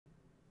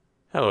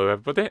Hello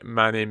everybody,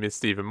 my name is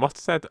Stephen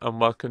Mottershead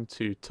and welcome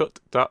to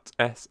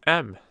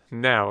tut.sm.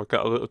 Now I've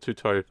got a little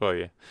tutorial for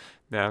you.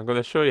 Now I'm going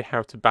to show you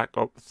how to back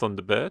up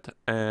Thunderbird,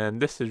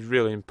 and this is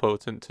really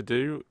important to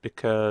do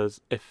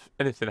because if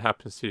anything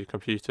happens to your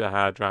computer,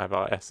 hard drive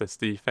or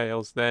SSD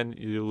fails, then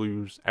you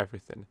lose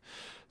everything.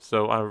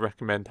 So I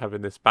recommend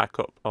having this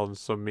backup on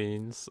some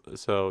means,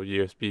 so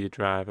USB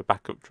drive, a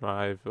backup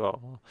drive,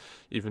 or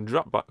even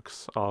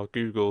Dropbox or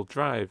Google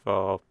Drive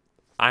or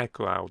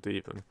iCloud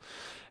even.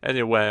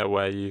 Anywhere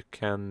where you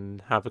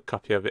can have a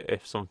copy of it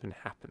if something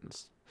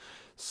happens.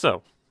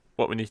 So,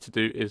 what we need to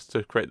do is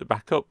to create the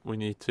backup, we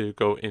need to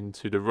go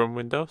into the run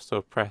window,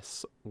 so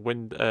press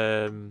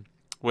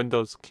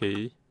Windows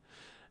key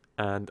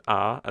and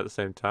R at the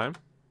same time,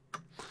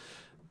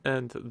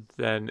 and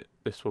then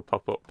this will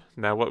pop up.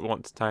 Now what we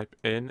want to type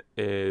in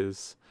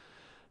is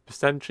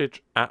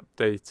percentage app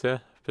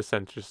data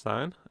percentage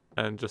sign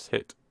and just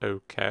hit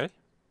OK.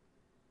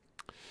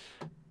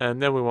 And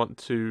then we want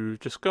to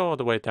just go all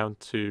the way down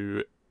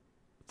to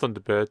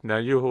Thunderbird. Now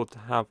you will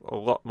have a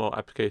lot more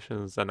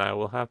applications than I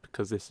will have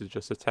because this is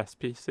just a test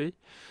PC.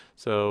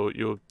 So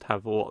you'll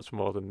have lots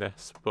more than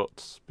this,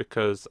 but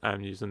because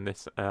I'm using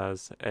this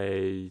as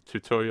a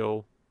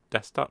tutorial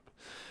desktop,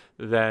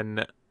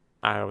 then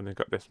I only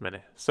got this many.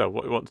 So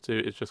what we want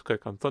to do is just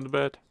click on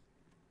Thunderbird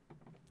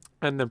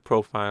and then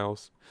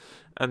profiles,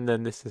 and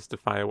then this is the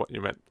file what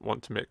you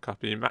want to make a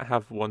copy. You might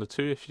have one or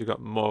two if you've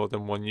got more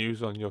than one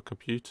user on your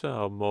computer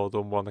or more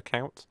than one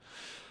account.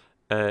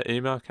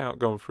 Email account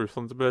going through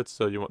Thunderbird,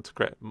 so you want to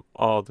create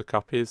all the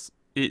copies.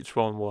 Each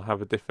one will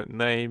have a different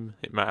name.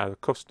 It might have a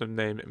custom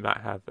name, it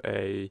might have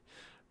a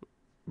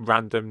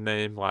random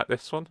name like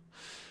this one,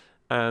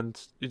 and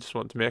you just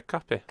want to make a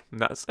copy, and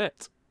that's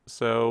it.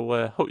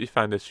 So hope you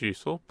find this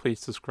useful. Please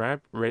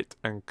subscribe, rate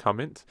and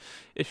comment.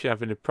 If you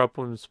have any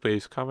problems,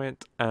 please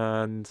comment,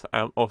 and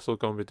I'm also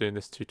going to be doing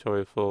this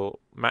tutorial for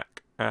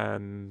Mac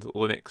and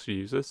Linux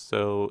users,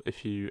 so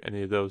if you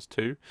any of those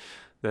too,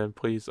 then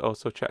please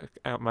also check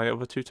out my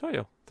other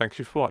tutorial. Thank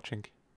you for watching.